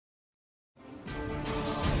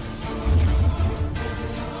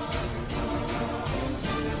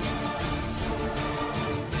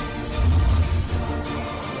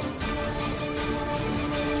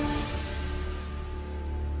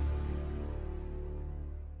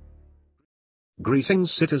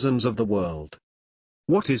Greetings citizens of the world.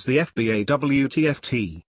 What is the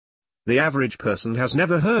FBAWTFT? The average person has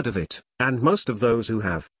never heard of it, and most of those who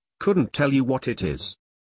have, couldn't tell you what it is.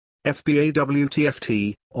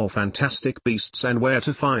 FBAWTFT, or Fantastic Beasts and Where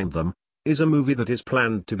to Find Them, is a movie that is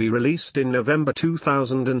planned to be released in November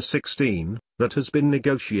 2016, that has been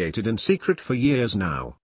negotiated in secret for years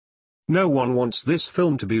now. No one wants this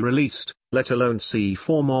film to be released, let alone see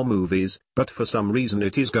 4 more movies, but for some reason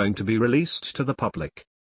it is going to be released to the public.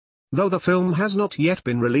 Though the film has not yet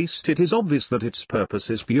been released, it is obvious that its purpose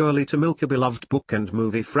is purely to milk a beloved book and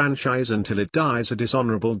movie franchise until it dies a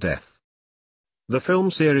dishonorable death. The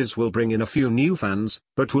film series will bring in a few new fans,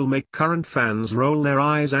 but will make current fans roll their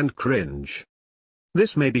eyes and cringe.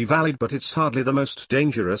 This may be valid, but it's hardly the most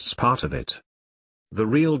dangerous part of it. The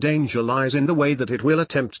real danger lies in the way that it will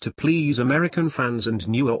attempt to please American fans and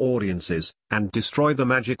newer audiences, and destroy the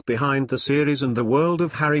magic behind the series and the world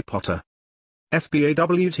of Harry Potter.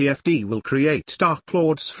 FBAWTFT will create Dark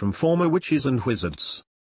Lords from former witches and wizards.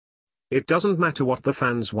 It doesn't matter what the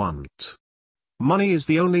fans want. Money is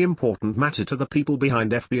the only important matter to the people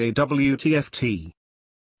behind FBAWTFT.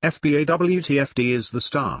 FBAWTFT is the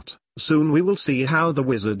start. Soon we will see how the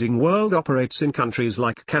wizarding world operates in countries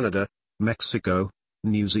like Canada, Mexico,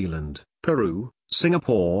 New Zealand, Peru,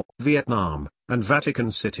 Singapore, Vietnam, and Vatican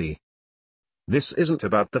City. This isn't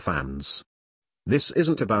about the fans. This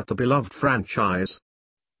isn't about the beloved franchise.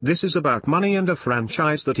 This is about money and a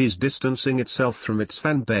franchise that is distancing itself from its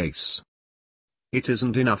fan base. It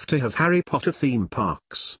isn't enough to have Harry Potter theme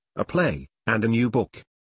parks, a play, and a new book.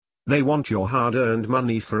 They want your hard-earned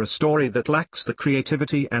money for a story that lacks the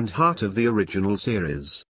creativity and heart of the original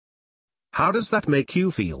series. How does that make you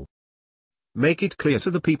feel? Make it clear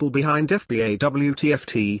to the people behind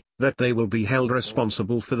FBAWTFT that they will be held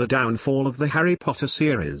responsible for the downfall of the Harry Potter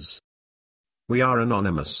series. We are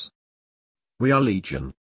anonymous. We are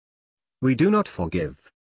legion. We do not forgive.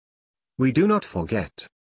 We do not forget.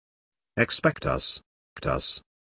 Expect us.